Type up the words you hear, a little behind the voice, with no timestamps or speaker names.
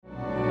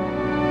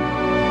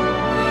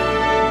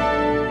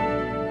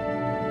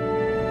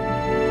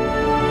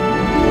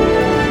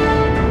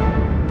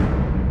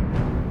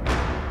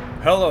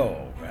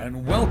Hello,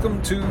 and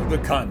welcome to The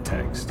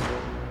Context.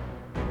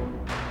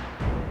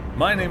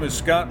 My name is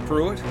Scott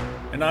Pruitt,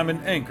 and I'm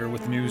an anchor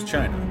with News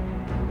China.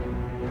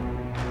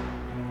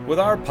 With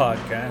our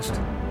podcast,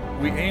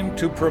 we aim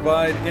to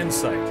provide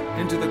insight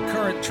into the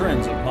current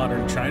trends of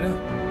modern China,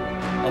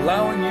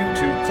 allowing you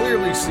to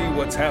clearly see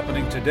what's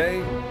happening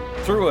today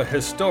through a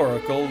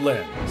historical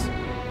lens.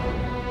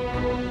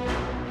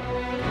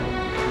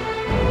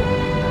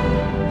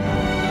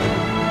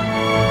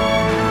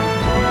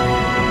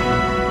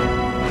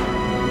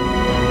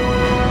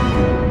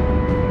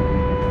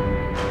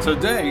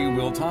 Today,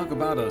 we'll talk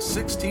about a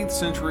 16th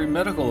century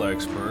medical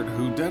expert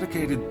who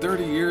dedicated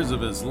 30 years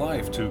of his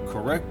life to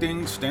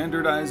correcting,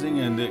 standardizing,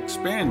 and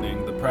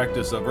expanding the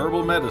practice of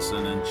herbal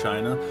medicine in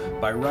China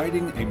by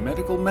writing a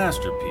medical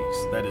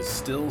masterpiece that is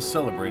still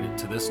celebrated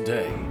to this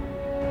day.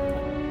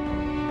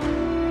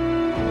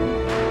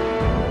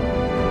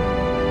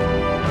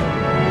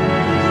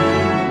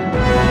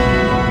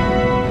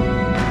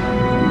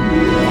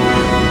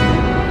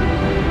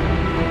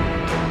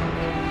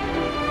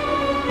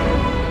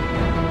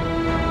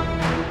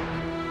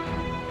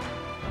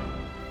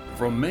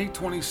 From May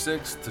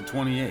 26th to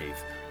 28th,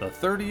 the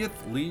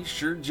 30th Li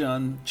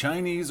Shizhen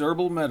Chinese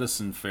Herbal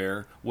Medicine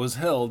Fair was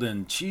held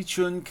in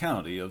Shizhen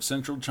County of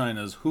central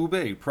China's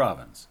Hubei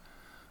province.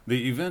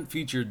 The event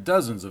featured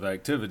dozens of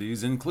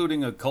activities,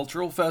 including a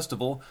cultural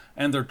festival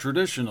and the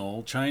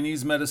traditional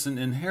Chinese Medicine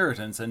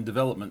Inheritance and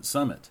Development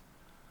Summit.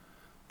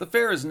 The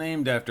fair is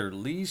named after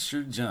Li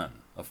Shizhen,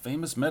 a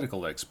famous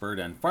medical expert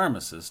and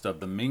pharmacist of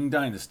the Ming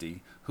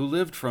Dynasty who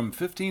lived from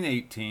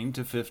 1518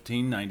 to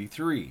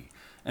 1593.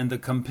 And the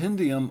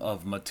compendium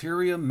of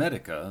materia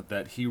medica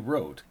that he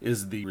wrote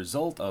is the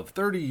result of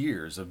 30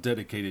 years of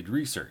dedicated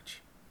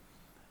research.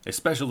 A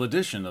special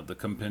edition of the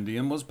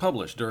compendium was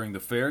published during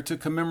the fair to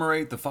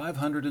commemorate the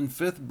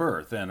 505th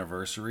birth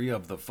anniversary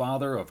of the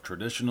father of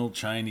traditional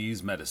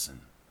Chinese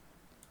medicine.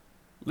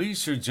 Li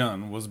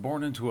Shizhen was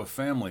born into a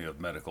family of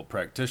medical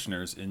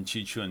practitioners in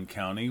Shizhen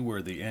County,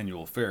 where the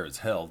annual fair is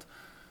held.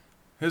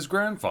 His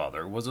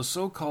grandfather was a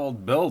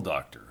so-called bell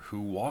doctor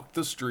who walked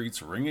the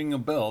streets ringing a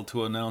bell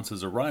to announce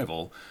his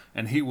arrival,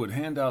 and he would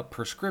hand out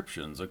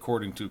prescriptions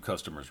according to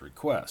customers'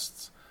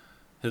 requests.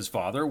 His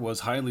father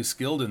was highly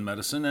skilled in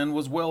medicine and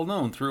was well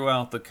known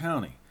throughout the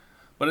county.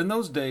 But in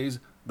those days,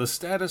 the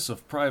status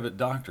of private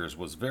doctors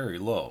was very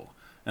low,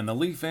 and the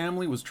Li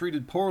family was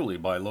treated poorly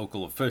by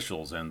local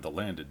officials and the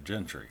landed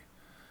gentry.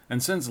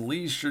 And since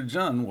Li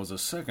Shizhen was a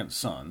second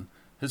son,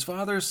 his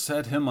father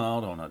set him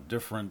out on a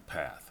different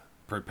path,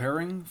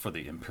 preparing for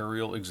the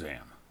imperial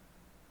exam.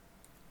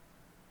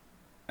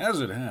 As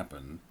it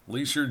happened,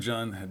 Li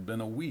Shizhen had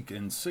been a weak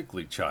and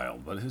sickly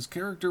child, but his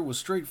character was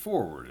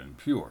straightforward and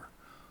pure.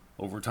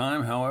 Over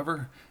time,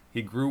 however,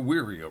 he grew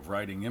weary of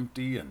writing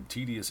empty and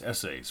tedious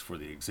essays for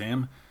the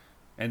exam,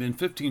 and in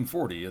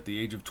 1540, at the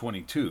age of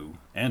 22,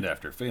 and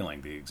after failing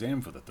the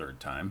exam for the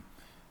third time,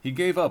 he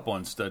gave up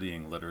on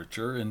studying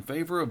literature in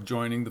favor of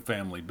joining the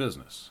family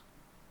business.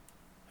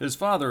 His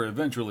father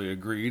eventually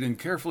agreed and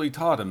carefully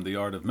taught him the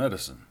art of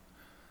medicine.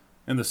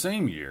 In the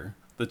same year,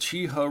 the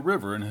Chiha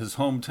River in his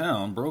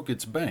hometown broke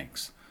its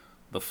banks.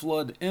 The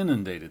flood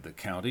inundated the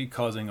county,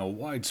 causing a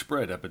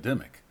widespread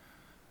epidemic.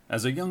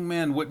 As a young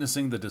man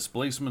witnessing the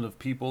displacement of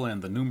people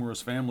and the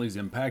numerous families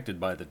impacted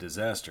by the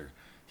disaster,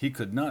 he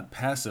could not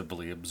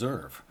passively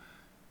observe.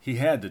 He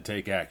had to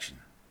take action.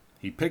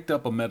 He picked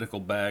up a medical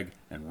bag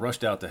and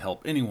rushed out to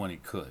help anyone he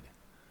could.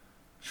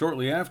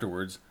 Shortly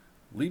afterwards,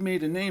 Li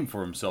made a name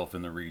for himself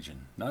in the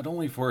region, not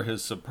only for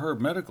his superb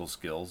medical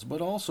skills,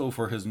 but also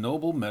for his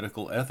noble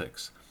medical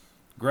ethics.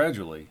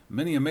 Gradually,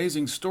 many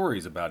amazing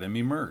stories about him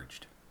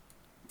emerged.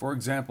 For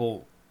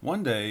example,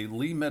 one day,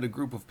 Li met a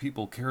group of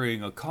people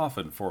carrying a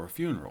coffin for a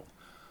funeral.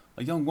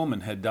 A young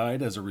woman had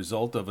died as a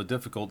result of a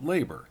difficult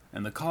labor,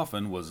 and the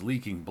coffin was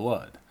leaking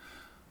blood.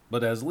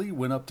 But as Li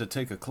went up to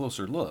take a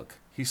closer look,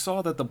 he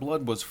saw that the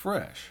blood was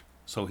fresh.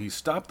 So he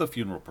stopped the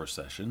funeral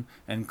procession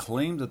and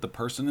claimed that the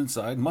person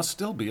inside must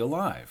still be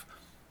alive.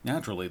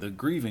 Naturally, the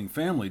grieving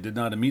family did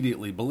not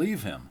immediately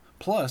believe him.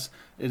 Plus,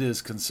 it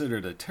is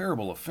considered a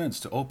terrible offense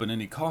to open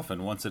any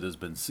coffin once it has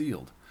been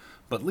sealed.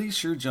 But Li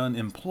Shizhen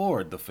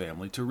implored the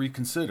family to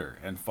reconsider,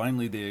 and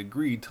finally they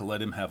agreed to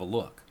let him have a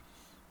look.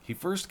 He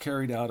first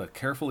carried out a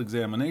careful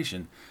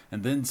examination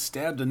and then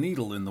stabbed a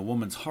needle in the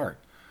woman's heart.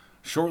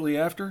 Shortly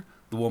after,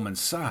 the woman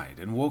sighed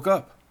and woke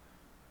up.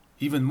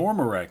 Even more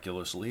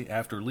miraculously,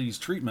 after Li's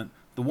treatment,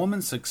 the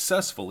woman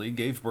successfully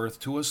gave birth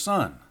to a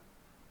son.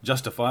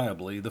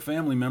 Justifiably, the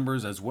family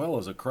members as well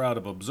as a crowd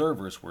of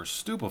observers were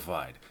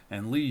stupefied,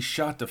 and Li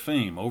shot to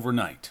fame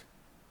overnight.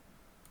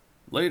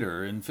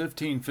 Later, in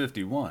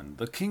 1551,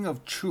 the king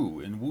of Chu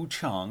in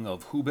Wuchang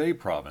of Hubei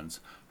province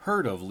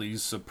heard of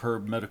Li's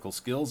superb medical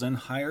skills and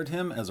hired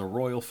him as a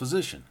royal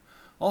physician,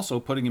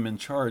 also putting him in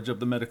charge of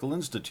the Medical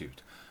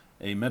Institute,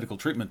 a medical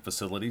treatment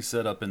facility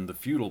set up in the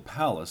feudal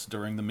palace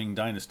during the Ming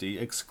Dynasty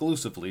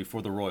exclusively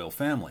for the royal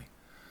family.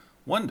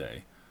 One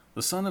day,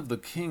 the son of the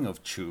king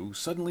of Chu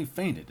suddenly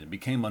fainted and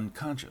became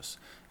unconscious,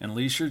 and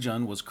Li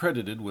Shizhen was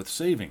credited with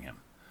saving him.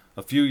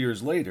 A few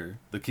years later,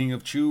 the King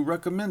of Chu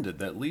recommended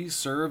that Li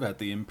serve at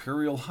the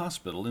Imperial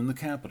Hospital in the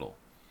capital.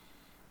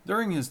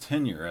 During his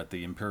tenure at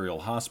the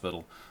Imperial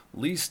Hospital,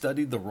 Li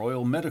studied the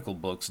royal medical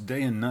books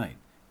day and night.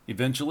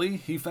 Eventually,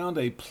 he found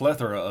a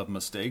plethora of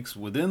mistakes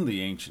within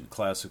the ancient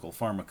classical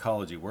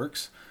pharmacology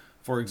works.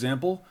 For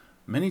example,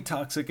 many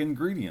toxic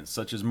ingredients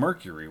such as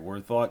mercury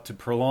were thought to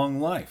prolong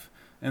life,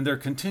 and their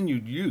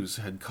continued use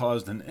had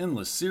caused an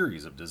endless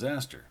series of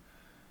disaster.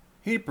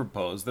 He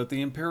proposed that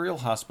the Imperial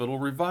Hospital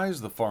revise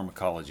the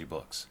pharmacology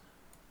books.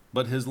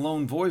 But his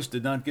lone voice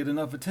did not get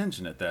enough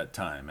attention at that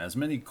time, as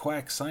many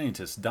quack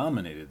scientists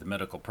dominated the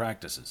medical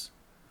practices.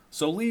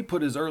 So Li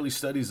put his early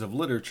studies of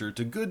literature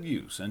to good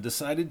use and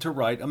decided to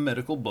write a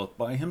medical book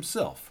by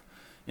himself.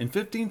 In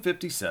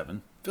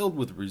 1557, filled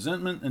with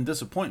resentment and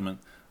disappointment,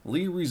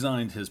 Li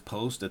resigned his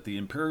post at the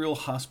Imperial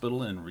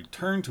Hospital and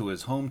returned to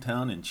his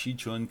hometown in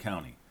Shizhen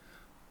County.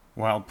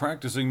 While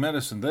practicing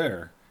medicine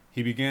there,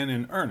 he began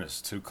in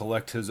earnest to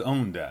collect his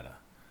own data.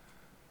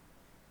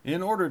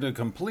 In order to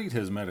complete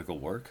his medical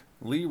work,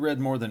 Li read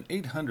more than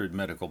 800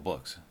 medical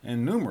books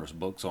and numerous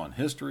books on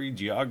history,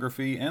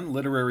 geography, and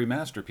literary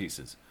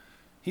masterpieces.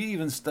 He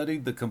even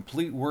studied the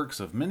complete works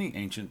of many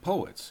ancient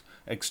poets,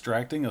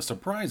 extracting a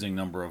surprising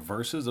number of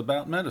verses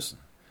about medicine.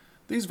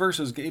 These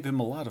verses gave him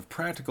a lot of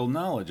practical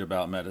knowledge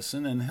about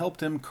medicine and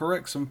helped him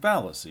correct some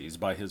fallacies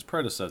by his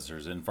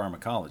predecessors in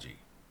pharmacology.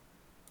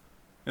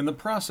 In the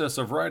process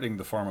of writing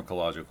the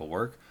pharmacological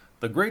work,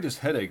 the greatest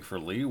headache for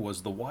Li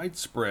was the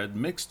widespread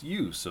mixed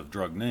use of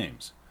drug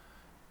names.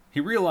 He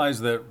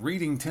realized that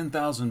reading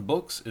 10,000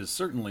 books is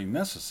certainly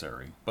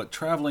necessary, but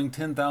traveling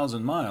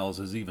 10,000 miles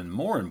is even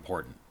more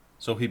important,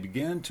 so he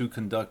began to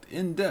conduct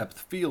in-depth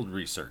field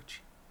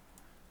research.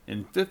 In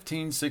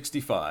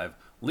 1565,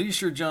 Li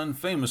Shizhen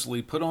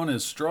famously put on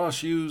his straw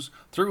shoes,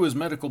 threw his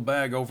medical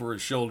bag over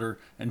his shoulder,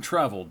 and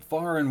traveled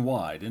far and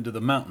wide into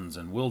the mountains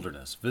and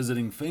wilderness,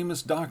 visiting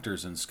famous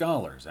doctors and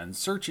scholars and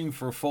searching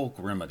for folk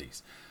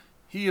remedies.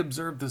 He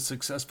observed the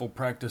successful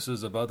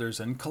practices of others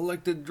and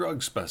collected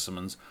drug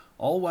specimens,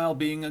 all while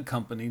being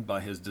accompanied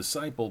by his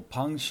disciple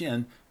Pang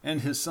Xian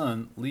and his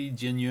son Li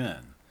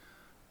Jinyuan.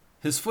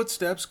 His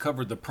footsteps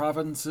covered the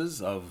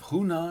provinces of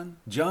Hunan,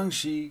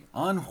 Jiangxi,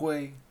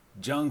 Anhui,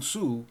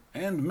 Jiangsu,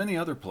 and many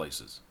other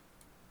places.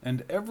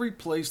 And every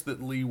place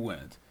that Li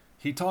went,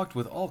 he talked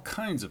with all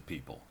kinds of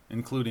people,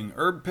 including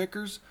herb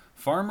pickers,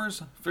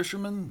 farmers,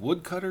 fishermen,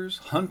 woodcutters,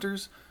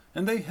 hunters,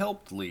 and they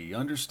helped Li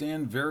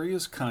understand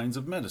various kinds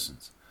of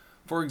medicines.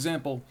 For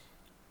example,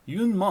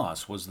 yun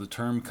moss was the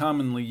term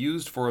commonly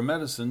used for a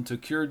medicine to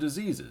cure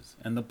diseases,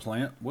 and the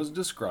plant was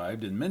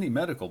described in many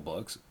medical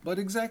books, but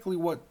exactly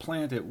what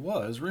plant it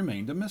was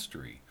remained a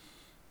mystery.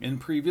 In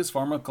previous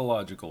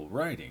pharmacological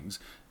writings,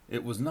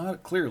 it was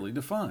not clearly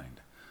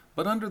defined.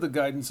 But under the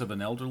guidance of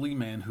an elderly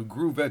man who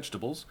grew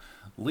vegetables,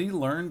 Li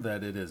learned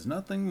that it is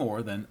nothing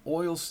more than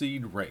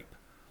oilseed rape.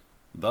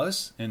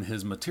 Thus, in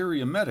his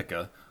Materia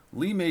Medica,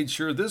 Li made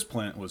sure this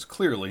plant was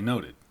clearly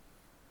noted.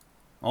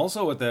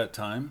 Also at that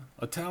time,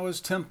 a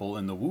Taoist temple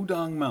in the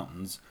Wudang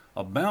Mountains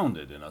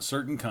abounded in a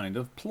certain kind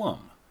of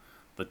plum.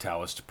 The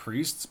Taoist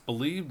priests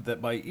believed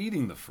that by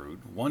eating the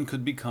fruit one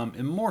could become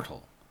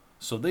immortal,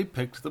 so they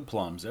picked the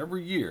plums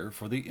every year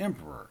for the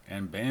emperor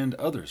and banned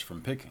others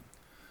from picking.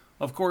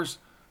 Of course,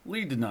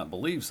 Li did not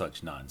believe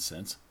such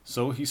nonsense,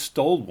 so he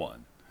stole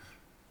one.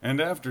 And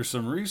after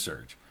some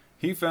research,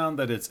 he found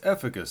that its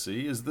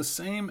efficacy is the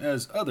same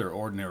as other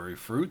ordinary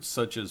fruits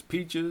such as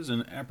peaches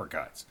and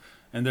apricots,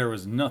 and there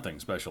was nothing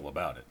special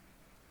about it.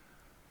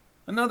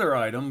 Another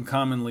item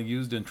commonly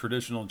used in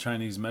traditional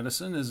Chinese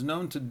medicine is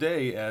known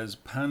today as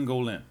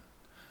pangolin.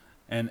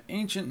 An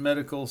ancient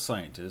medical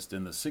scientist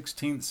in the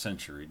 16th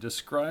century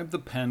described the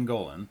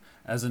pangolin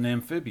as an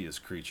amphibious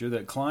creature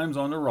that climbs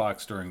onto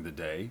rocks during the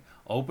day,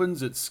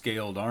 opens its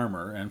scaled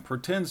armor, and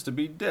pretends to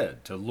be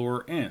dead to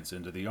lure ants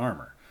into the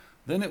armor.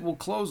 Then it will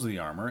close the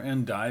armor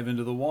and dive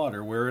into the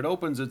water, where it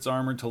opens its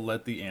armor to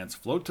let the ants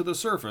float to the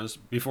surface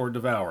before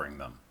devouring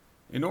them.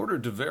 In order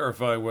to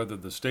verify whether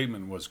the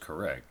statement was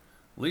correct,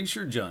 Li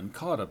Shizhen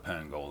caught a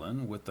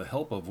pangolin with the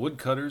help of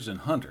woodcutters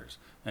and hunters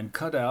and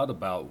cut out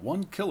about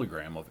 1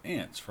 kilogram of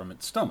ants from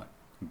its stomach,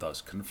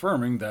 thus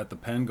confirming that the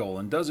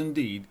pangolin does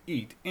indeed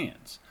eat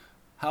ants.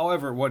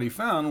 However, what he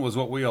found was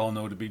what we all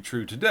know to be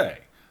true today,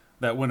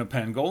 that when a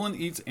pangolin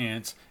eats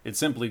ants, it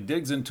simply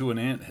digs into an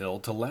anthill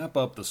to lap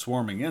up the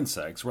swarming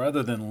insects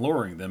rather than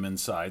luring them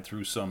inside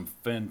through some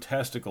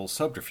fantastical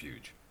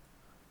subterfuge.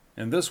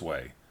 In this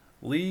way,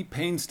 Li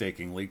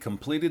painstakingly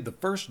completed the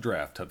first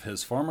draft of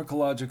his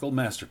pharmacological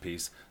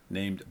masterpiece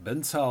named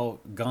Bencao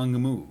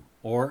Gangmu,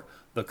 or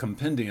the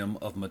Compendium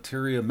of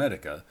Materia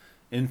Medica,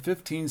 in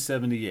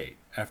 1578,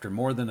 after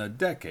more than a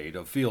decade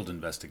of field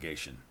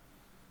investigation.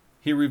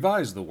 He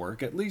revised the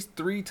work at least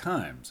 3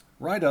 times,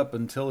 right up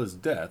until his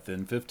death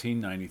in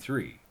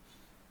 1593.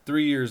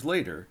 3 years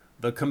later,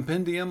 the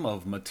Compendium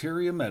of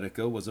Materia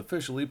Medica was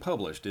officially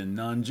published in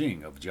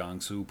Nanjing of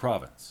Jiangsu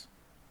Province.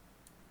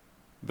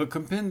 The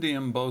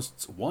compendium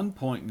boasts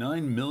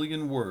 1.9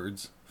 million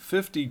words,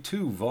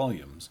 52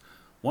 volumes,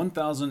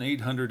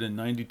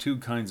 1,892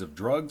 kinds of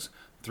drugs,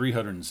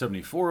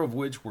 374 of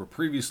which were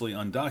previously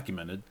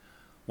undocumented,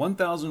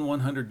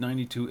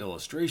 1,192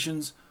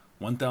 illustrations,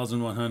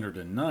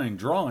 1,109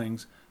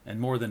 drawings, and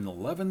more than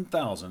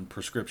 11,000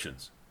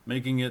 prescriptions,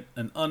 making it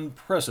an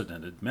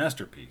unprecedented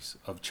masterpiece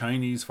of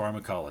Chinese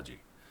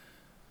pharmacology.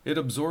 It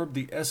absorbed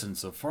the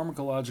essence of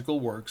pharmacological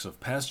works of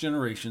past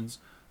generations,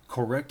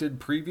 corrected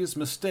previous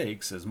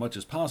mistakes as much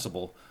as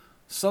possible,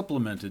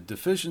 supplemented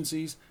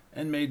deficiencies,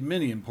 and made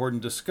many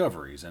important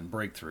discoveries and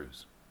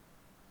breakthroughs.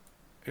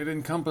 It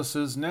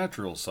encompasses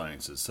natural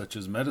sciences such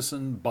as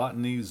medicine,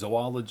 botany,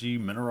 zoology,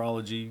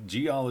 mineralogy,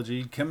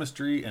 geology,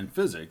 chemistry, and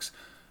physics,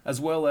 as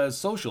well as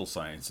social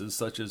sciences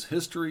such as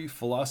history,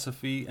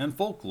 philosophy, and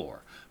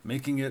folklore,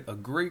 making it a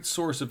great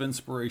source of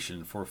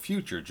inspiration for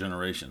future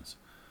generations.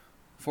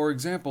 For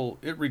example,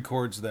 it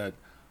records that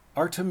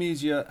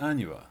Artemisia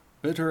annua,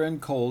 bitter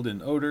and cold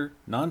in odor,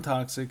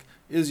 non-toxic,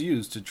 is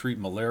used to treat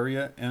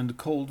malaria and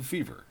cold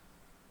fever.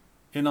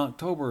 In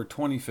October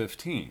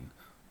 2015,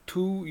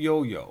 Tu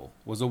Yoyo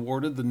was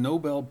awarded the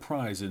Nobel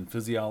Prize in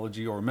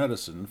Physiology or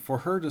Medicine for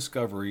her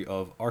discovery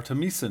of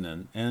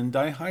artemisinin and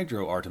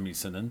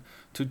dihydroartemisinin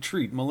to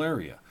treat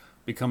malaria,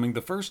 becoming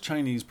the first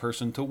Chinese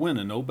person to win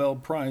a Nobel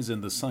Prize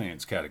in the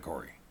science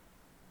category.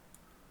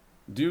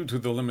 Due to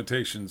the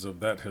limitations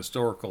of that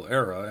historical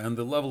era and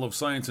the level of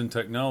science and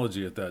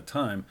technology at that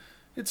time,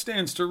 it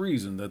stands to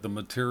reason that the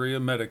Materia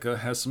Medica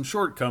has some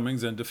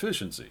shortcomings and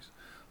deficiencies.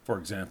 For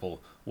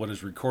example, what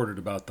is recorded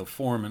about the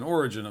form and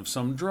origin of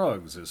some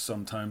drugs is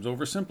sometimes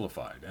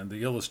oversimplified, and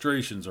the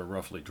illustrations are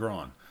roughly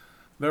drawn.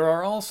 There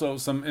are also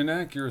some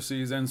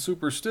inaccuracies and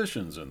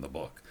superstitions in the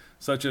book,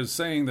 such as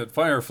saying that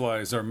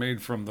fireflies are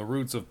made from the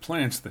roots of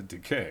plants that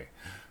decay.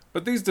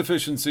 But these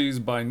deficiencies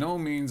by no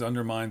means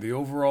undermine the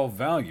overall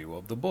value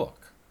of the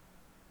book.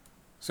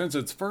 Since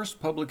its first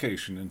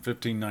publication in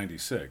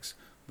 1596,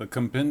 the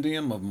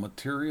Compendium of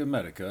Materia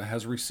Medica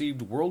has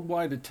received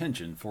worldwide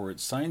attention for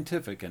its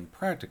scientific and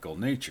practical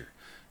nature,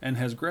 and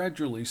has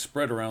gradually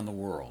spread around the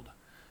world.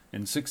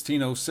 In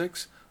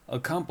 1606, a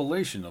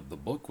compilation of the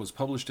book was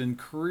published in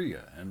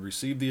Korea and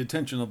received the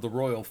attention of the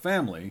royal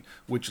family,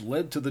 which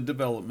led to the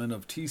development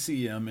of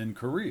TCM in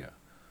Korea.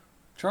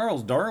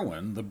 Charles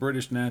Darwin, the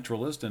British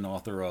naturalist and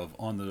author of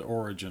On the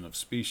Origin of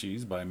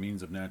Species by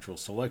Means of Natural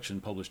Selection,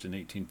 published in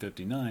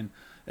 1859,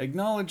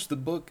 acknowledged the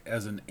book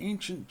as an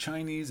ancient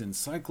Chinese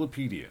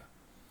encyclopedia.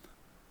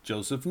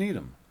 Joseph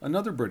Needham,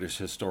 another British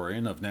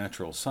historian of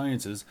natural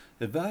sciences,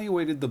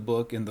 evaluated the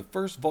book in the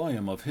first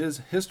volume of his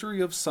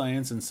History of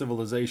Science and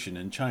Civilization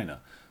in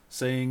China,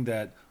 saying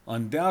that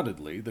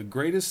undoubtedly the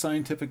greatest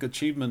scientific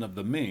achievement of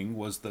the Ming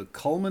was the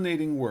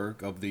culminating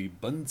work of the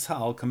Ben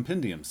Cao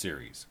Compendium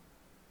series.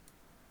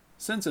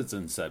 Since its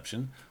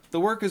inception,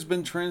 the work has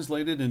been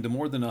translated into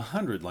more than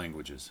 100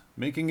 languages,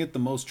 making it the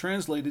most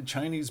translated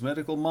Chinese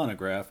medical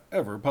monograph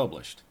ever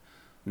published.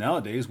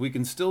 Nowadays, we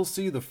can still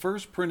see the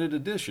first printed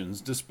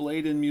editions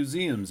displayed in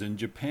museums in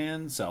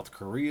Japan, South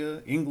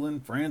Korea,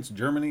 England, France,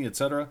 Germany,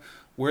 etc.,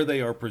 where they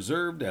are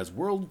preserved as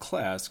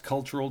world-class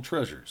cultural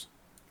treasures.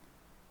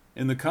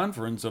 In the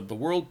conference of the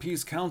World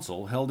Peace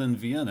Council held in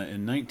Vienna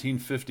in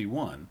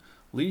 1951,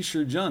 Li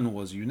Shizhen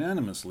was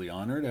unanimously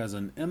honored as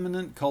an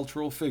eminent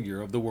cultural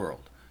figure of the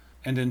world,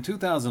 and in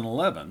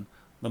 2011,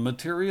 the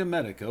Materia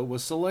Medica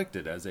was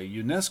selected as a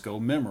UNESCO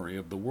Memory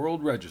of the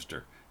World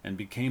Register and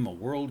became a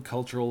World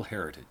Cultural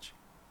Heritage.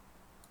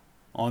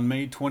 On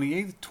May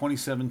 28,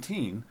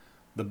 2017,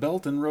 the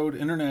Belt and Road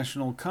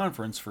International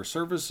Conference for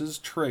Services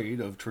Trade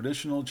of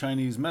Traditional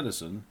Chinese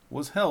Medicine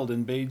was held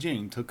in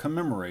Beijing to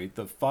commemorate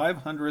the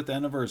 500th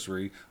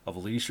anniversary of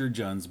Li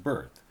Shizhen's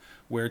birth,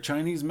 where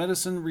Chinese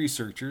medicine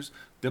researchers,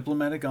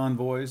 diplomatic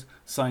envoys,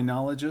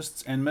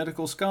 sinologists, and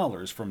medical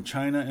scholars from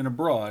China and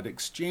abroad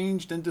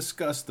exchanged and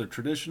discussed the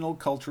traditional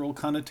cultural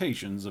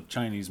connotations of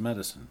Chinese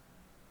medicine.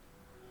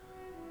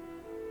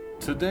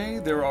 Today,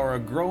 there are a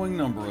growing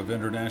number of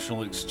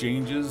international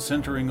exchanges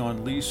centering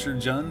on Li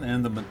Shizhen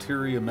and the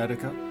Materia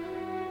Medica,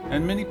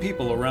 and many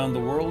people around the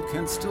world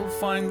can still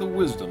find the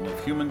wisdom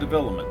of human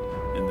development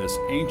in this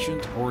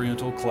ancient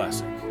Oriental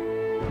classic.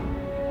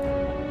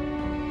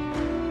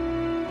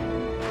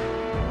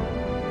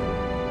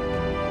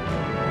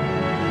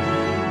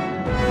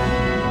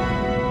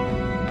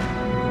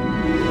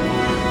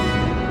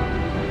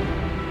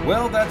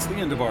 Well, that's the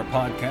end of our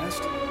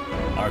podcast.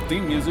 Our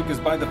theme music is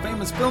by the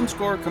famous film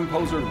score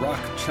composer Rock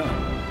Chun.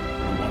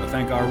 We want to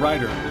thank our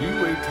writer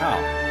Yu Wei Tao,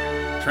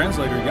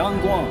 translator Yang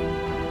Guang,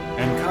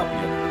 and copy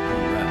editor Pu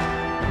Ren.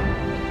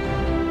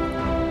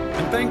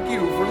 And thank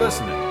you for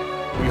listening.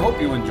 We hope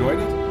you enjoyed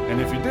it,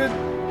 and if you did,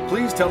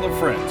 please tell a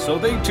friend so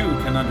they too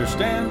can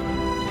understand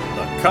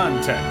the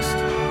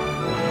context.